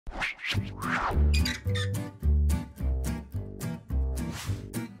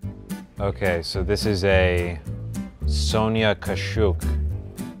Okay, so this is a Sonia Kashuk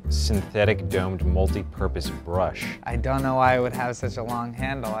synthetic domed multi-purpose brush. I don't know why it would have such a long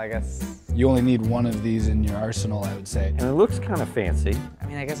handle, I guess. You only need one of these in your arsenal, I would say. And it looks kind of fancy. I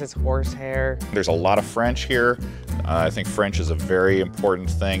mean, I guess it's horsehair. There's a lot of French here. I think French is a very important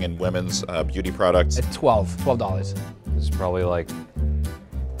thing in women's beauty products. At $12. This is probably like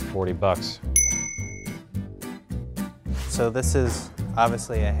 40 bucks. So this is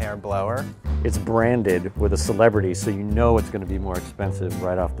obviously a hair blower. It's branded with a celebrity, so you know it's going to be more expensive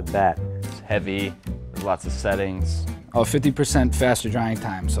right off the bat. It's heavy, there's lots of settings. Oh, 50% faster drying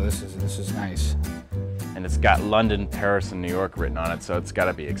time, so this is nice. And it's got London, Paris, and New York written on it, so it's got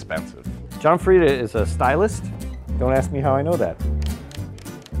to be expensive. John Frieda is a stylist. Don't ask me how I know that.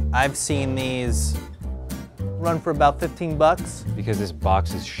 I've seen these run for about 15 bucks. Because this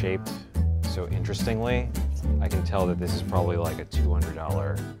box is shaped so interestingly, I can tell that this is probably like a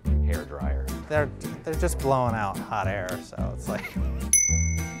 $200 hair dryer. They're just blowing out hot air, so it's like...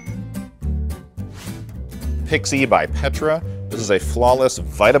 Pixie by Petra. This is a flawless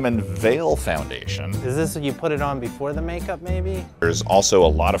vitamin veil foundation. Is this, you put it on before the makeup, maybe? There's also a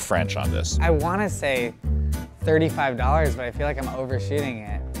lot of French on this. I want to say $35, but I feel like I'm overshooting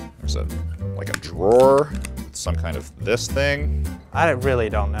it. There's like a drawer, some kind of this thing. I really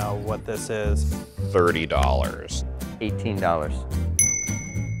don't know what this is. $30.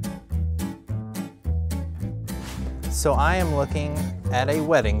 $18. So I am looking at a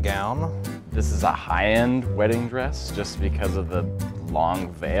wedding gown. This is a high-end wedding dress just because of the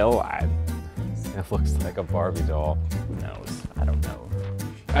long veil. It looks like a Barbie doll. Who knows? I don't know.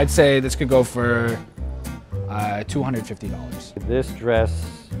 I'd say this could go for $250. This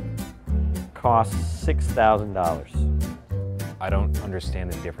dress costs $6,000. I don't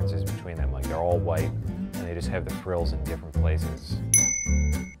understand the differences between them. Like, they're all white and they just have the frills in different places.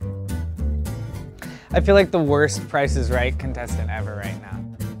 I feel like the worst Price is Right contestant ever right now.